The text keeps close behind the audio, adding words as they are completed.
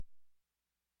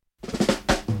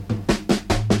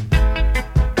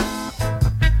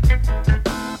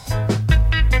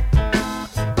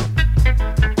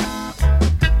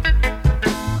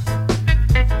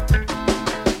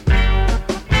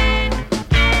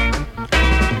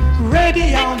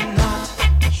Ready or not,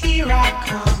 here I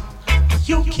come.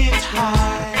 You can't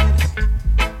hide.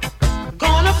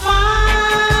 Gonna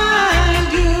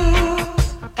find you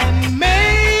and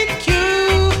make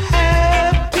you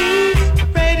happy.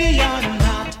 Ready or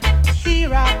not,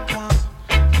 here I come.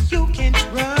 You can't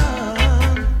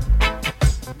run.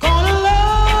 Gonna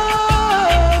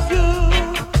love you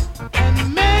and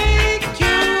make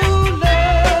you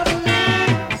love me.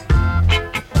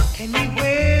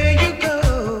 Anywhere you go,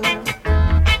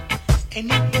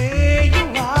 anywhere you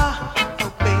are,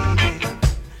 oh baby,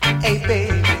 hey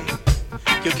baby,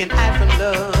 you can hide from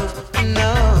love,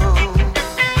 no.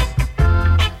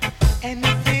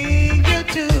 Anything you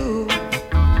do,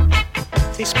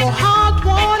 this poor heart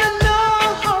wanna know,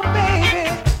 oh baby,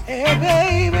 hey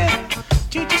baby,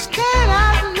 you just can't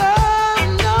hide from love,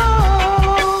 no.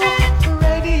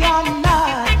 Ready or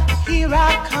not, here I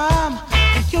come,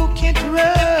 you can't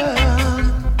run.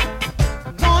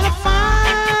 Gonna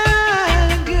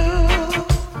find you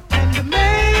and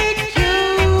make you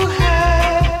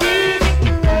happy.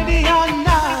 Ready or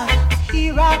not,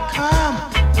 here I come.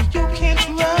 You can't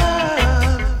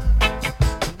run.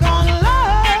 Gonna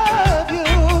love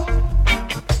you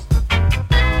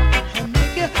and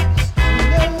make you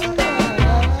love.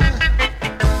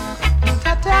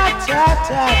 Ta ta ta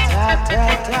ta ta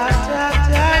ta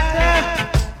ta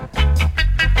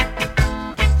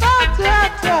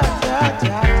ta ta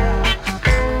ta.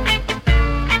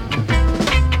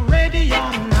 Ready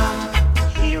or not,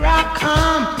 here I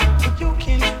come. You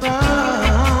can't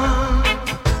run.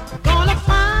 Gonna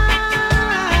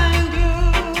find you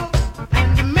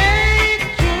and make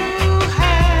you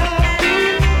happy.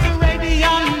 Ready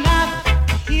or not,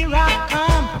 here I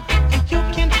come. You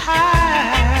can't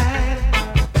hide.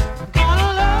 Gonna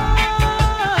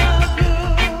love you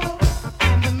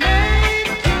and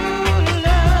make you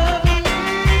love me.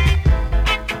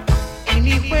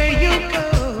 Anywhere you go,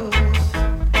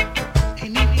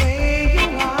 anywhere you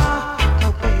are,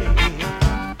 oh baby,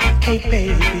 hey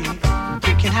baby,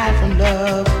 you can hide from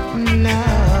love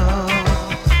now.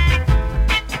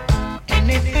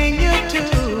 Anything you do,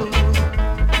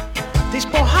 this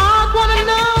poor heart wanna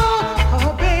know,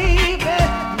 oh baby,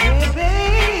 yeah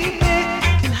baby,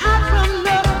 can hide from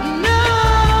love now.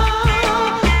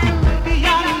 Maybe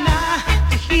I'm not,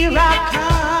 here I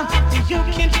come, you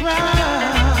can't run.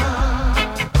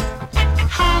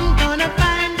 I'm gonna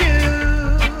find you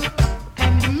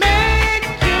and make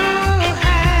you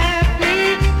happy.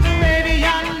 Ready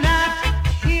or not,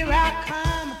 here I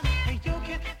come. You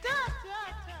can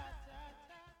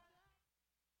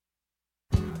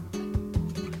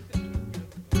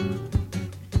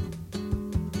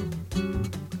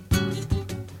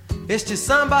Este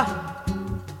samba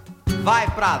vai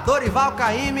pra Dorival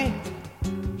Caymmi,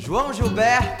 João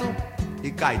Gilberto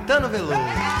e Caetano Veloso.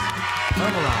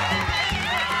 Vamos lá.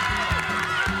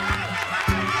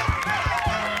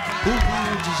 O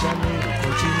Rio de Janeiro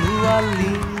continua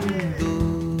lindo.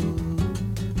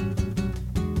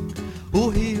 O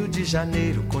Rio de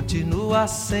Janeiro continua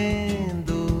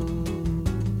sendo.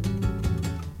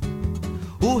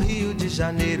 O Rio de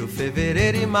Janeiro,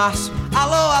 fevereiro e março.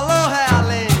 Alô, alô,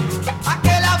 Realengo.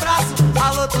 Aquele abraço,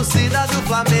 alô, torcida do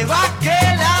Flamengo.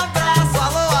 Aquele abraço,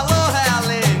 alô, alô,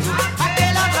 Realengo.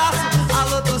 Aquele abraço,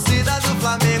 alô, torcida do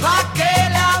Flamengo.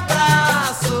 Aquele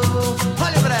abraço.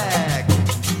 Olha o breque.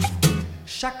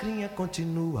 Chacrinha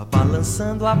continua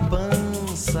balançando a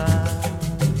pança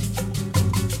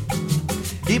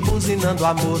e buzinando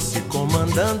a moça e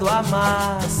comandando a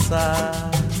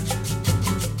massa.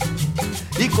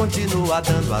 E continua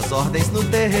dando as ordens no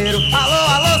terreiro.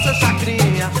 Alô, alô, seu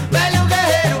Chacrinha, velho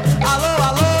guerreiro. Alô,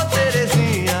 alô,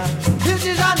 Terezinha. Rio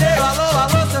de Janeiro, alô,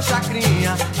 alô, seu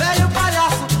Chacrinha, velho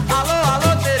palhaço. Alô,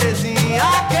 alô, Terezinha.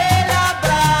 Aquele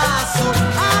abraço.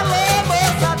 Alô,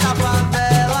 moça da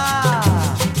favela.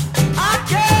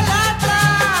 Aquele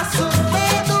abraço.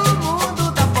 Todo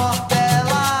mundo da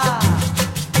Portela.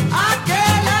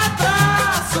 Aquele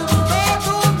abraço.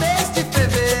 Todo mês de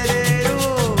fevereiro.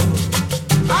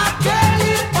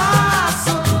 Aquele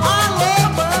passo, alô,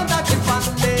 banda de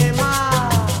Ipanema.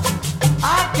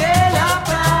 Aquele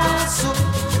abraço,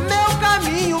 meu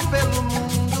caminho pelo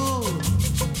mundo,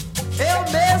 eu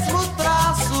mesmo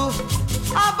traço,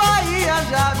 a Bahia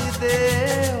já me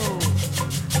deu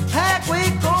régua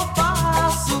e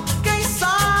compasso, quem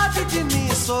sabe de mim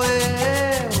sou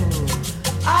eu.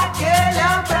 Aquele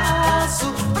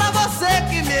abraço, pra você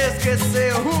que me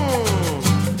esqueceu.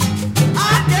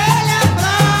 Aquele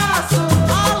abraço,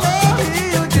 alô,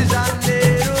 Rio de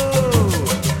Janeiro.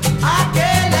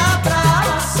 Aquele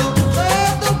abraço,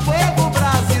 todo o povo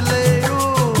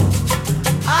brasileiro.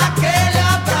 Aquele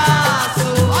abraço,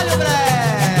 olha o breque.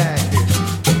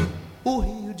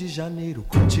 Janeiro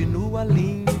continua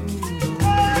lindo.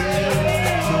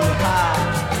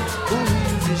 O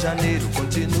Rio de Janeiro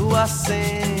continua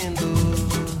sendo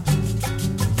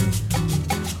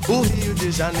o Rio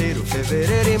de Janeiro,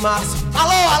 fevereiro e março.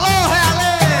 Alô, alô,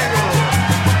 Realengo!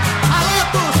 Alô,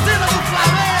 torcida do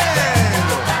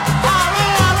Flamengo! Alô,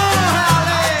 alô,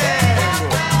 Realengo!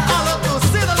 Alô,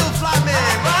 torcida do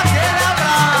Flamengo! Aquele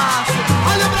abraço!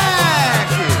 Olha o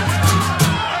breque!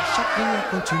 Chacrinha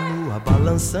continua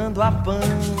balançando a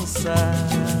pança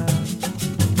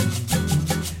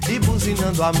e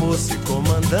buzinando a moça e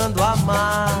comandando a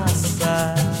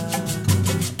massa.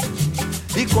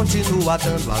 E continua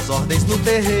dando as ordens no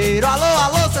terreiro. Alô,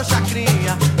 alô, seu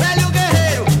Chacrinha, velho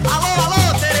guerreiro. Alô,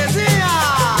 alô, Terezinha.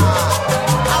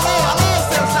 Alô, alô,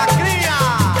 seu Chacrinha.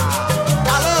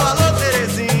 Alô, alô,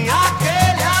 Terezinha,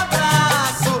 aquele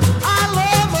abraço. Alô,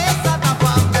 moça da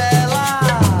favela,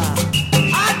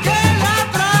 aquele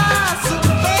abraço.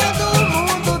 Todo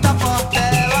mundo da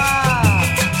Portela,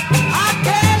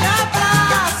 aquele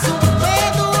abraço.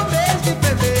 Todo mês de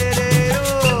fevereiro,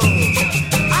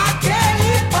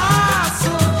 aquele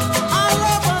passo.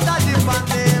 Alô, banda de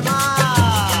Ipanema,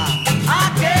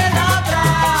 aquele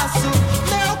abraço.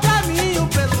 Meu caminho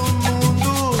pelo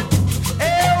mundo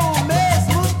eu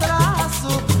mesmo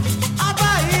traço. A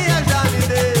Bahia já me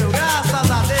deu,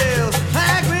 graças a Deus,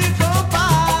 régua e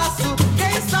compasso.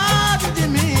 Quem sabe de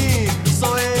mim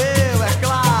sou eu, é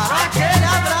claro. Aquele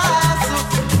abraço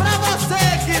pra você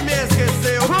que me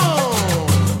esqueceu.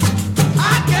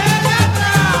 Aquele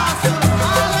abraço.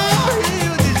 Alô,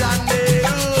 Rio de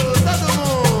Janeiro, todo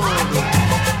mundo.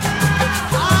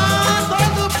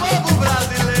 Todo o povo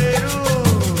brasileiro.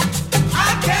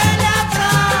 Aquele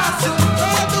abraço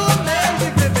todo mês de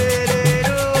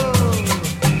fevereiro.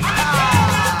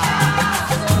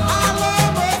 Alô,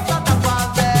 moça da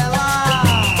favela,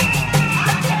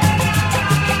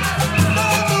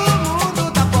 todo mundo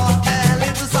da Portela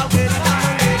e do Salgueiro e da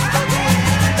Mangueira, todo o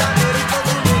Rio de Janeiro,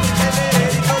 todo mês de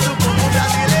fevereiro, e todo o povo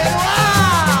brasileiro.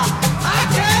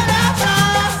 Aquele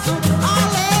abraço.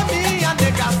 Alô, minha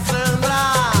nega Sandra.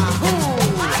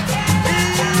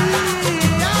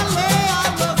 Alô,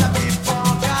 alô da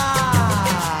pipoca.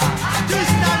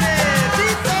 Justamente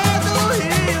todo o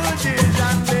Rio de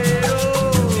Janeiro.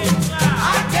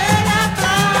 Aquele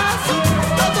abraço.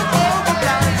 Todo o povo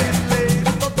brasileiro,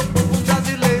 todo o povo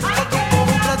brasileiro, todo o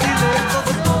povo brasileiro, todo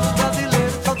o povo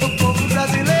brasileiro, todo o povo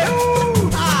brasileiro.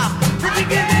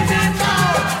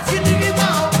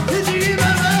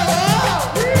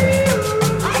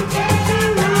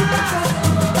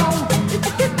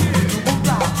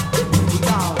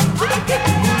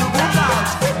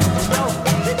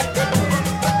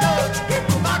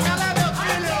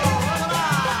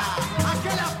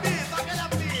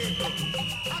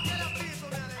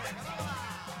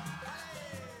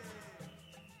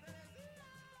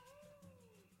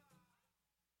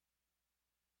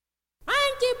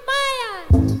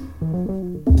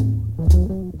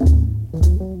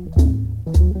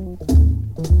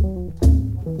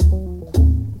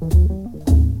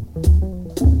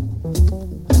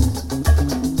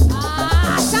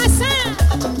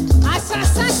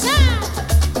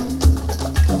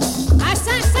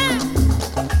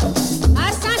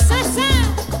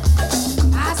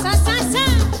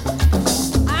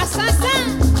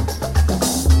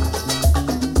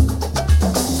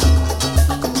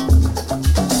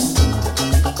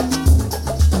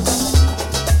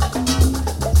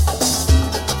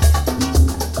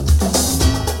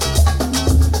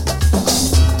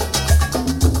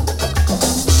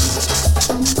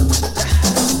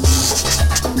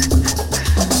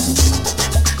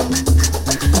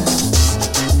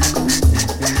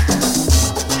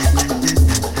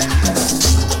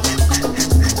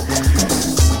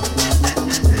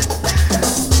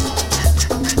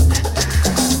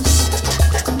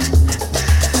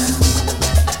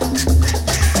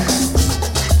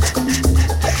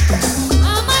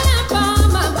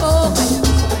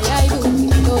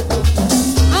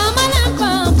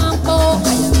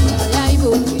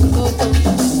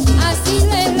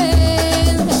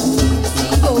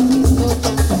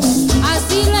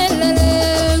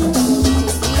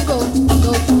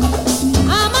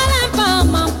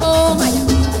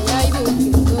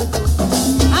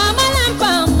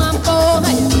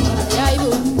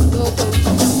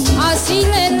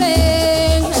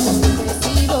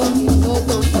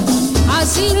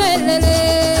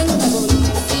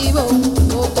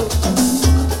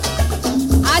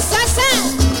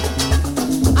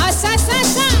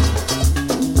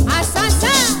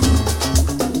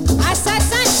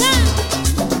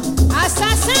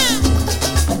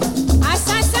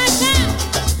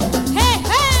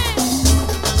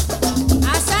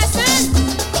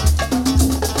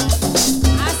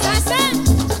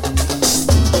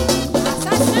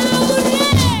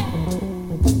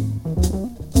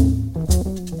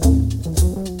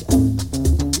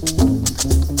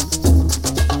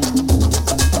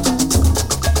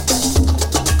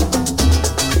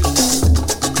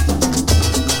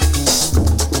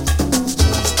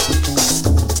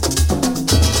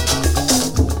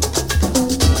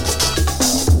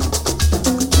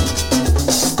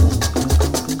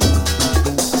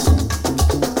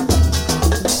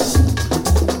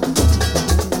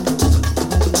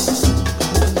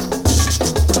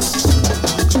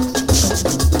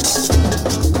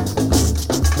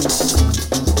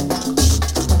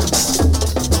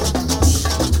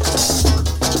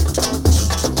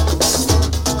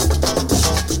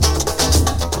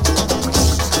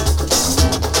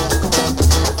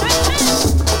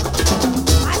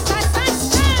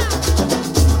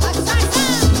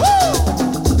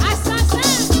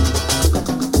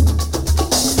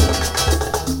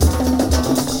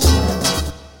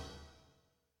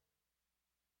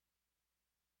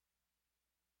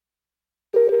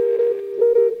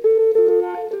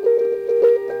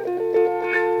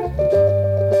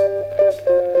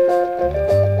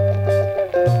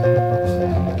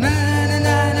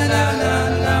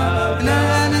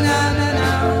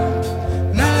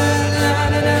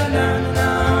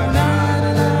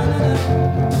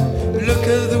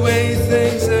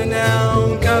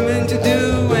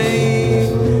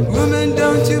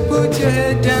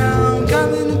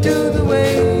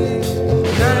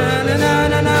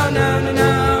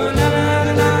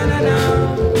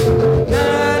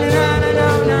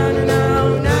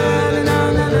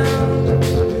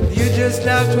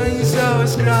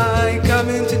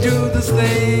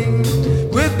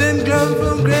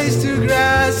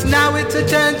 a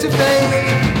chance to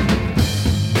fade.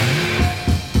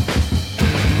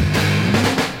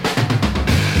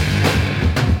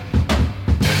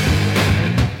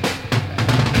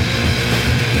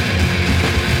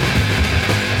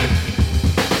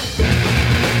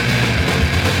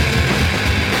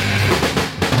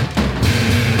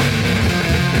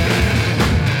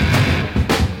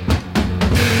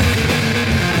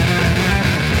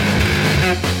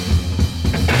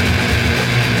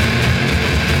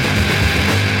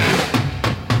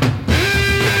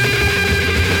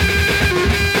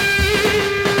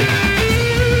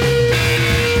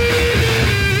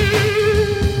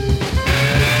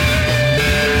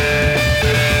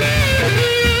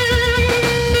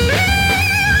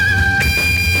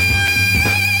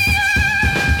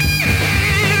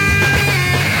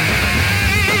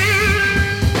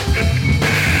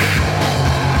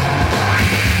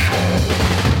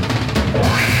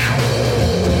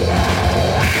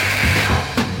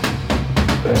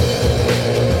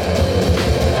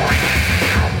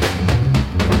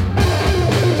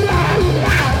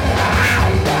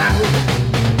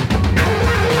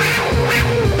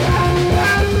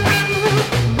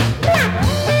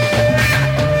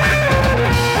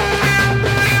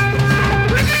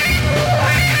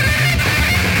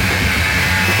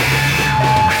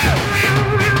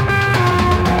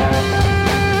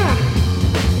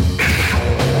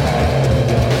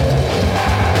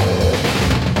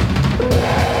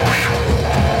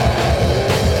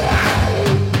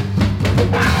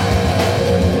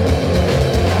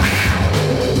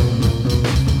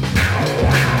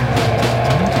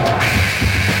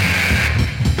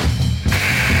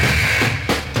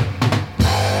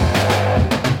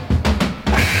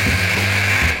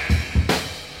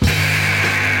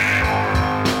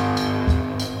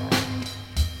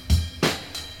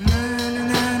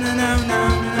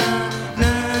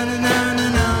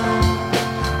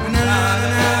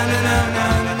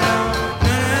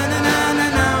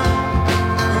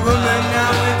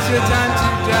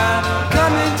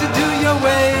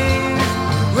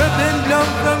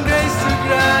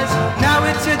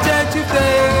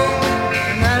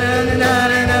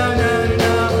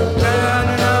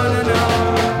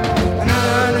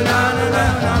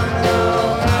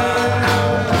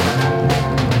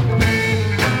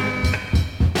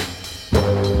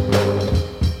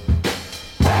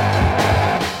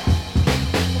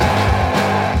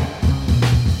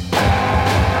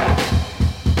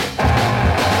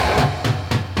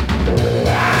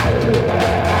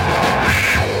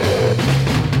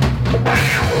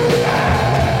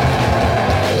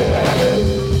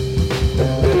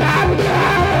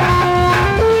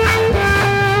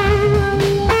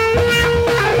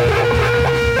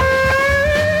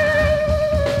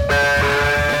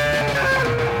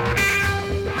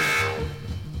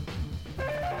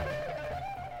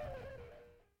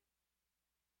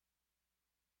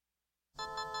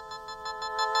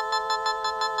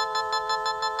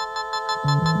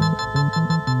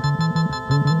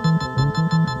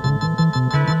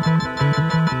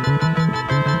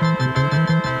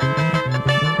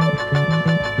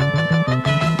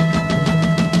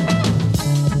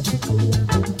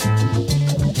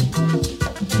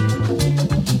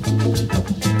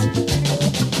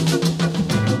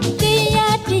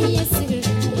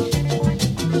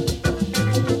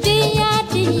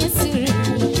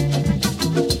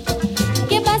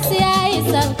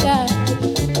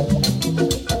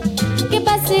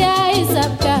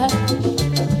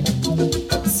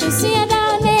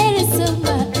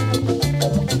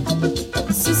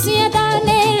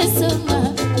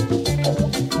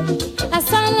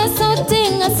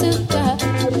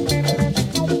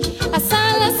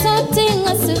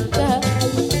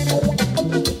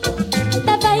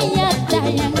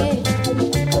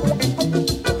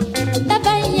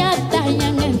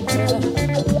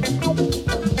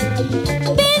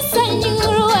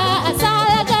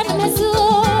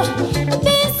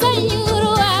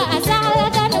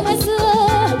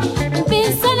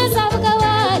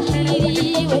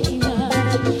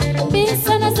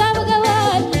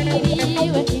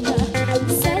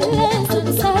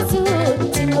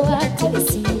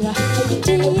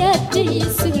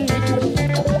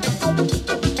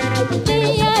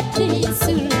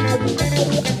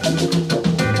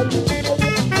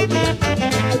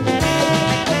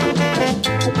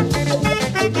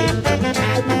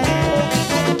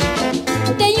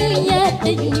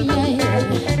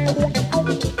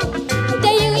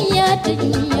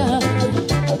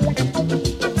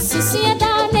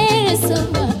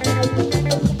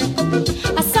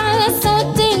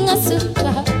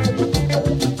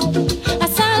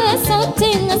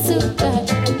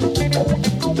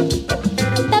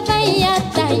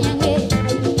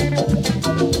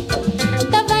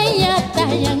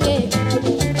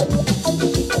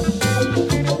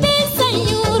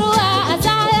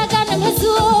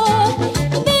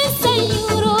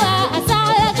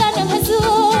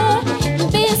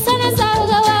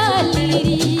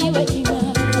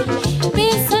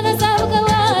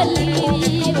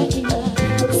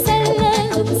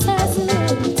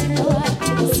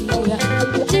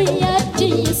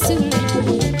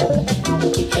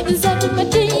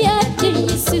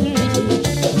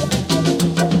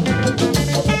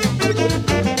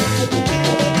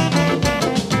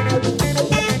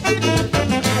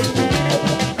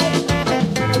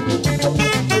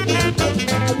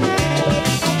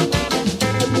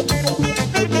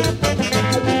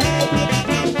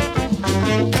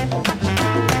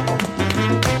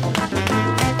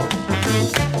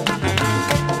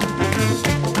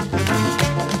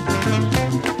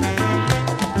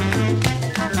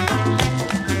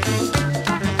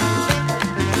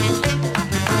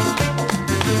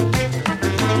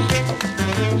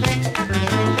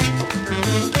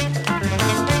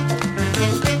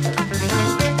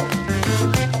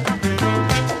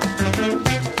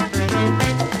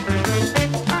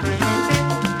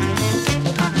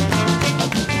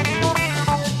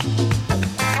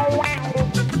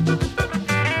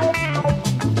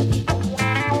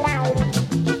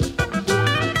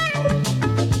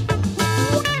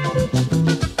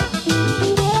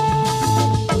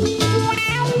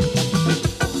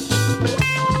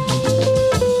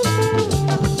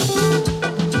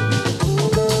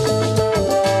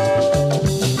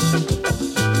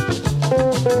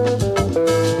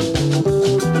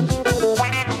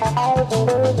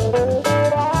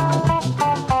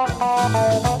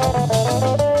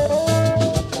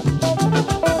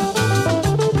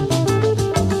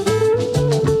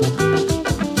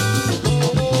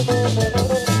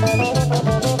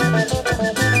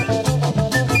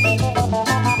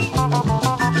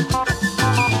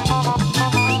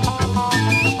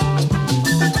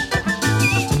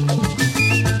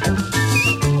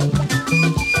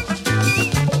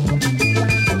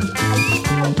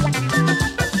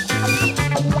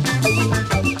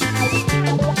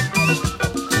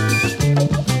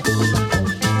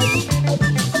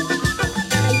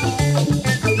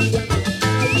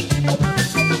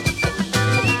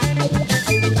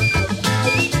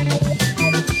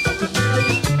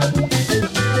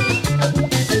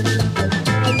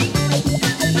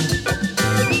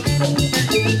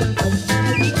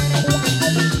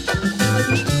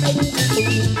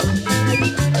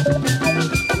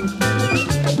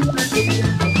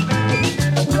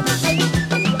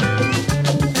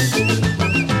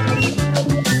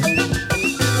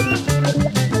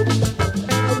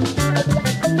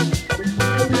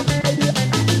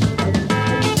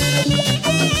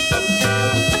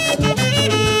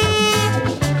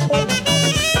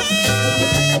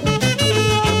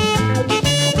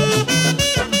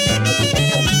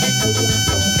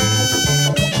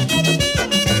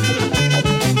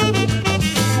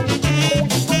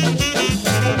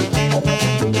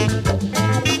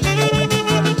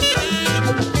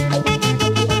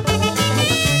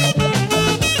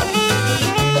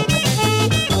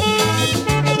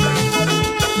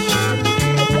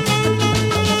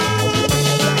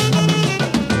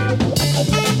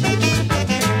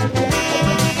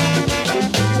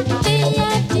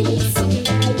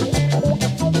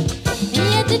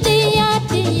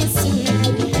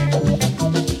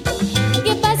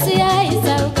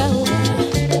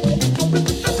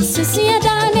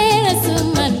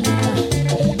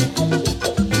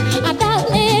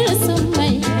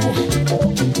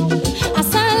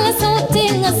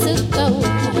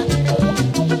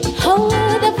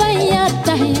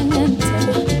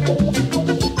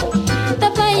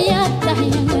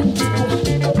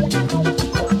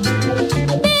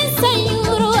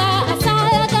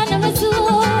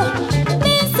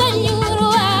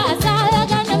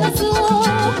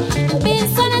 Bin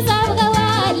sana zabga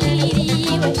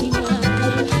wali wa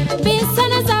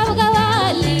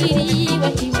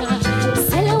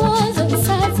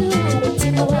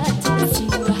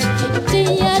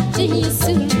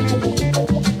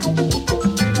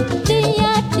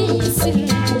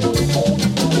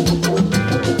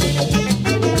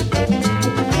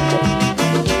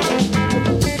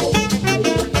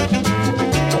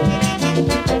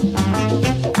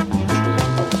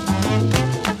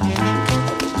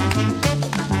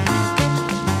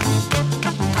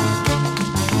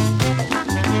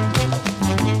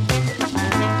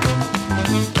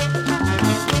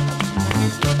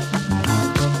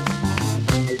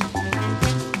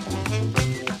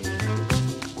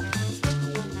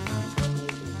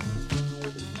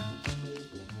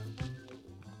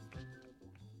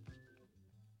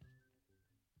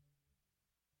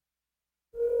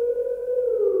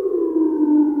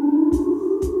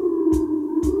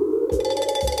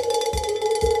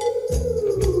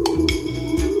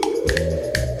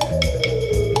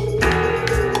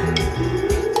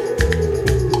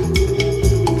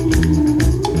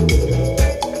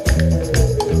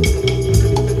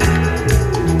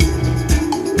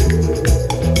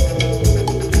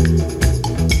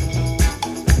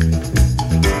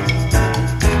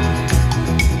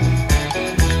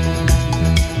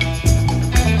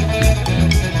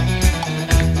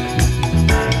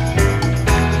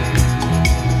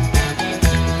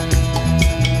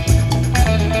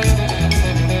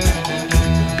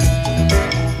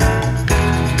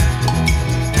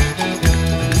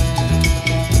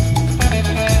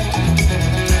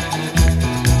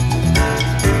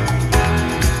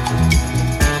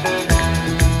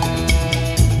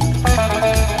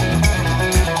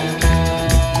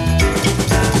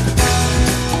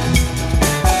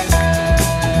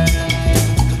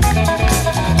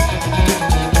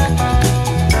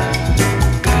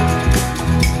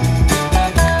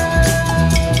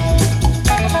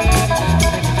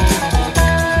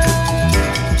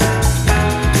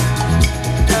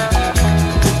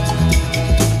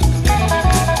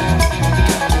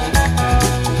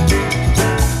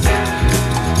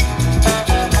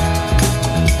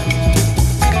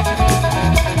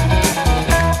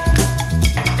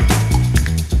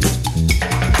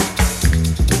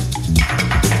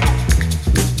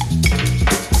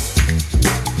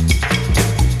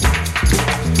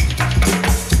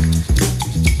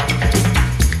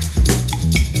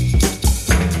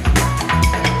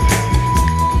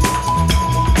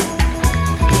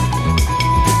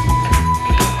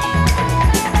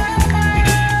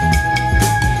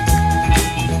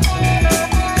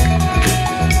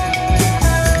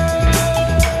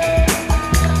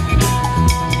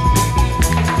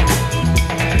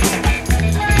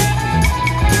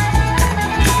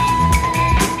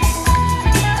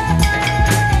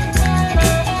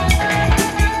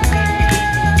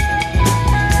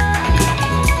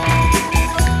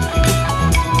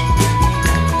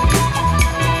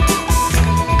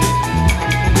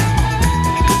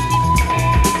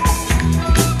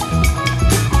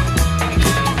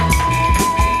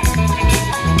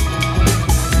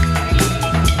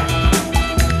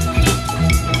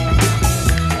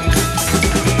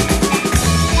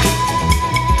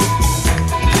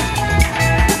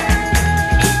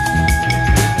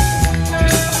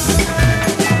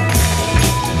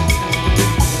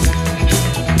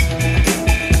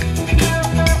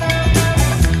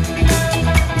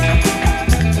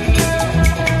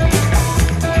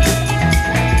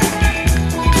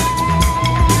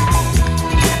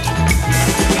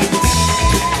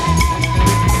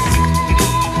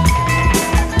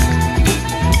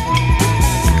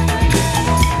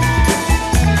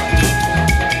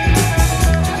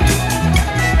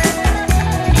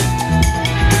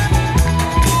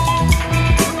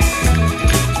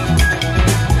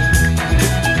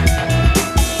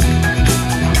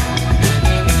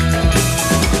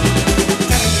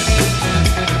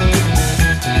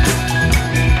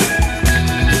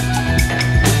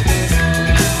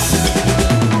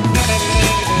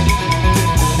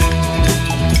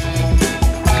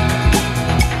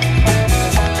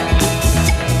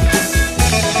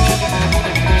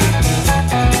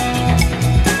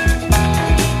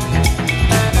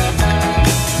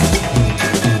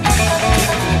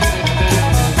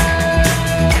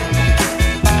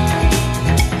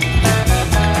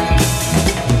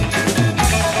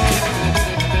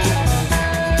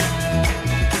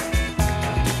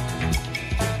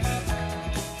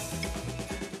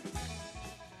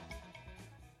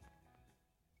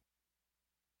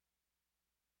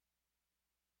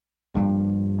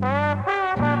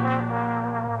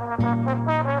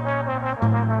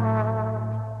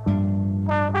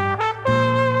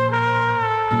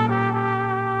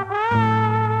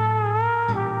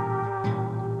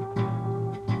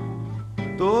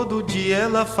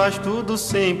ela faz tudo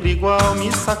sempre igual.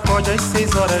 Me sacode às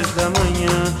 6 horas da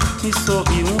manhã, me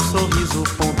sorri um sorriso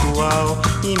pontual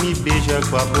e me beija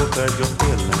com a boca de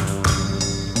hortelã.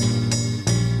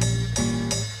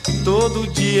 Todo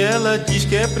dia ela diz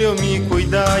que é pra eu me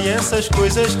cuidar, e essas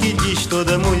coisas que diz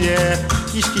toda mulher.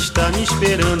 Diz que está me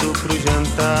esperando pro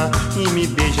jantar e me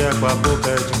beija com a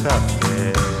boca de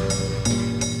café.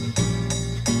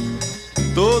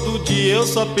 Todo dia eu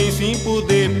só penso em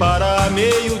poder parar,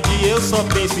 meio-dia eu só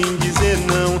penso em dizer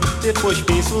não. Depois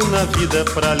penso na vida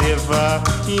pra levar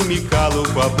e me calo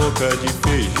com a boca de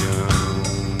feijão.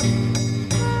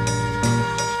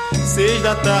 6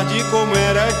 da tarde, como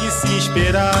era de se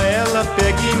esperar, ela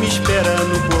pega e me espera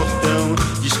no portão.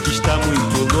 Diz que está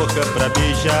muito louca pra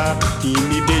beijar e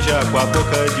me beija com a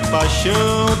boca de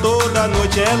paixão. Toda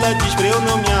noite ela diz pra eu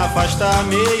não me afastar,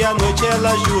 meia-noite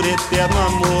ela jura eterno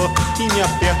amor e me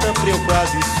aperta pra eu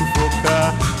quase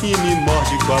sufocar e me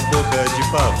morde com a boca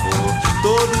de pavor.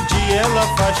 Todo dia ela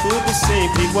faz tudo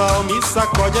sempre igual, me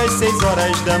sacode às 6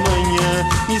 horas da manhã,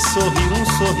 me sorri um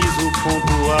sorriso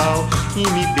pontual e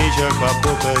me beija com a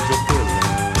boca de hortelã.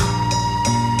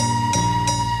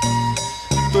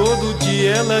 Todo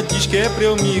dia ela diz que é pra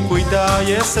eu me cuidar,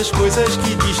 e essas coisas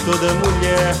que diz toda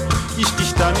mulher. Diz que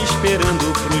está me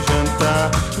esperando pro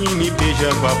jantar e me beija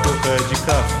com a boca de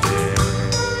café.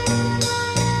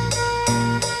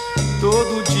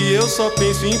 Todo dia eu só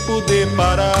penso em poder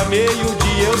parar,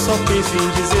 meio-dia eu só penso em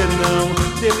dizer não.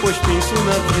 Depois penso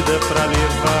na vida pra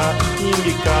levar e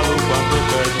me calo com a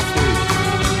boca de feijão.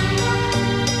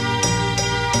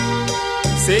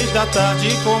 6 da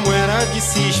tarde, como era de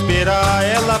se esperar,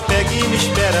 ela pega e me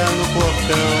espera no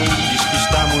portão. Diz que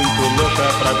está muito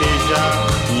louca pra beijar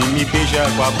e me beija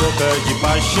com a boca de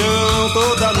paixão.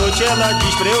 Toda noite ela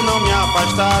diz pra eu não me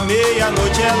afastar,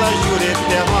 meia-noite ela jura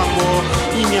eterno amor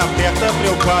e me aperta pra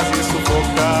eu quase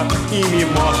sufocar e me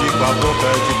morde com a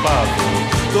boca de pavor.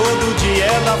 Todo dia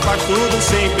ela faz tudo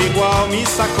sempre igual, me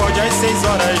sacode às 6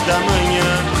 horas da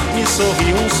manhã, me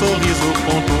sorri um sorriso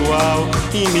pontual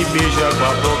e me beija com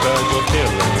a boca de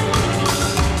hortelã.